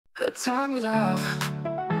The time we laugh,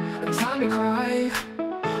 the time we cry.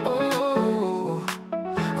 Oh,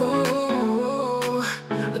 oh,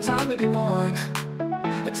 the time to be born,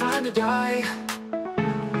 the time to die.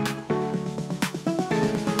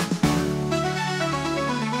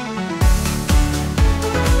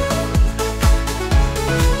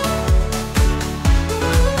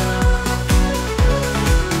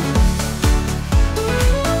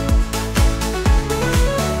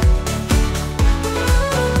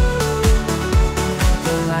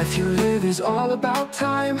 Life you live is all about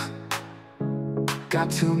time. Got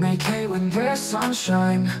to make hay when there's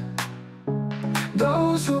sunshine.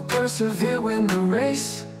 Those who persevere win the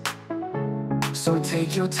race. So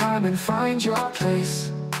take your time and find your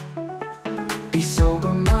place. Be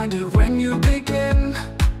sober-minded when you begin.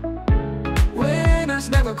 Winners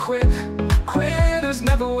never quit, quitters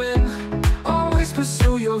never win. Always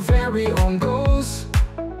pursue your very own goals.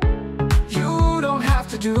 You don't have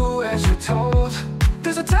to do as you're told.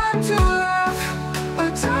 There's a time to laugh, a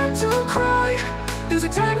time to cry. There's a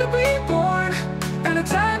time to be born, and a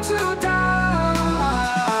time to die.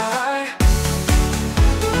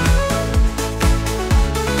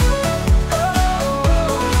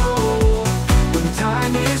 Oh, when the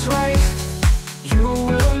time is right, you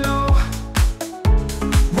will know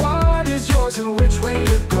what is yours and which way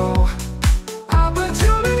to go.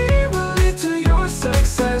 Opportunity will lead to your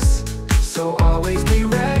success, so always be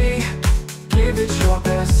ready. Give it your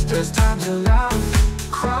best. There's time to laugh,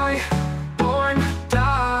 cry, born,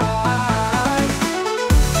 die.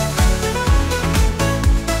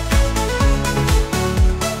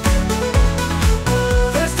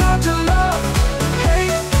 There's time to love,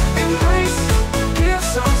 hate, embrace, give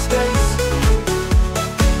some space.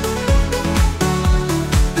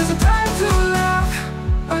 There's a time to laugh,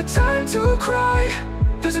 a time to cry.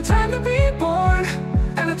 There's a time to be born,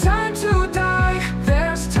 and a time to die.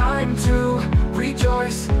 There's time to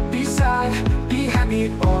rejoice, be sad, be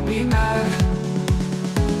happy, or be mad.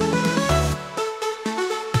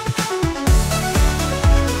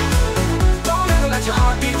 Don't ever let your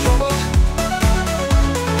heart be troubled.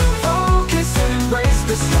 Focus and embrace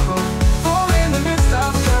the struggle. For in the midst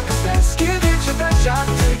of circumstance, give it your best shot,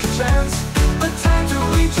 take a chance. A time to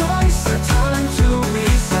rejoice, a time to be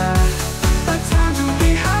sad, a time to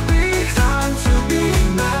be happy, time to be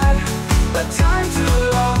mad. A time to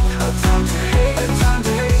love, a time to hate, a time to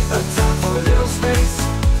hate, a time for a little space.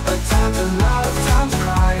 A time to love, a time to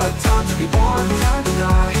cry, a time to be born, a time to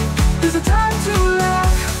die. There's a time to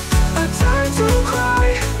laugh, a time to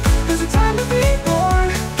cry. There's a time to be born,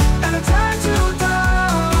 and a time to die.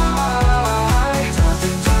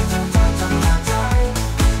 Time.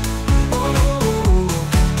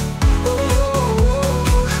 Oh,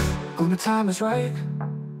 when the time is right,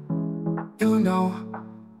 you know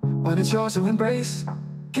when it's yours to embrace.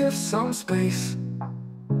 Give some space.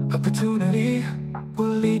 Opportunity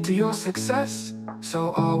will lead to your success,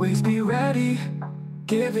 so always be ready.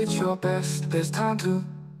 Give it your best. There's time to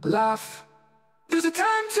laugh. There's a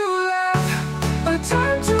time to laugh, a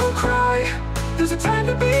time to cry. There's a time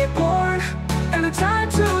to be born,